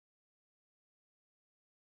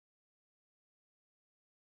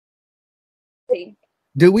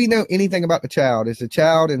Do we know anything about the child? Is the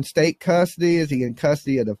child in state custody? Is he in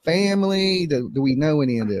custody of the family? Do we know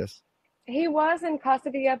any of this? He was in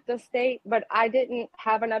custody of the state, but I didn't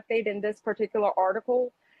have an update in this particular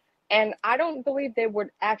article. And I don't believe they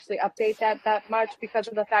would actually update that much because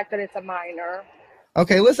of the fact that it's a minor.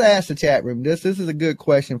 Okay, let's ask the chat room. This is a good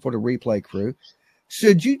question for the replay crew.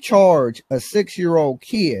 Should you charge a 6-year-old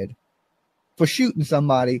kid for shooting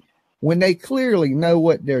somebody when they clearly know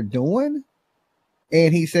what they're doing?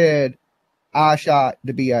 And he said, I shot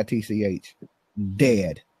the BITCH,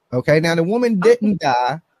 dead. Okay, now the woman didn't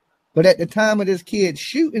die, but at the time of this kid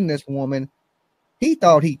shooting this woman, he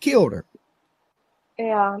thought he killed her.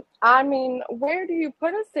 Yeah, I mean, where do you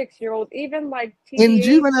put a 6-year-old? Even like in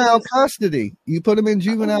juvenile custody. You put them in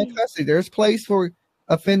juvenile custody. There's place for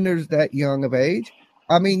offenders that young of age.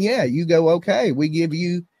 I mean, yeah, you go, okay, we give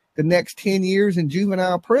you the next 10 years in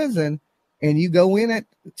juvenile prison, and you go in at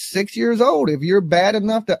 6 years old. If you're bad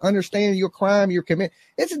enough to understand your crime you're committing,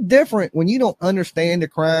 it's different when you don't understand the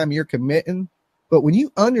crime you're committing. But when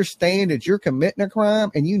you understand that you're committing a crime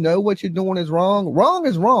and you know what you're doing is wrong, wrong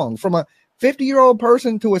is wrong. From a 50-year-old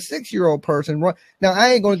person to a 6-year-old person. Now, I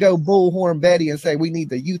ain't going to go Bullhorn Betty and say we need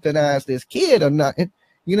to euthanize this kid or nothing.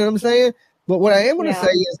 You know what I'm saying? But what I am going to say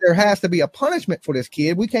is there has to be a punishment for this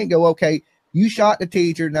kid. We can't go, okay, you shot the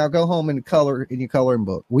teacher, now go home and color in your coloring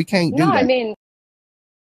book. We can't do that. I mean,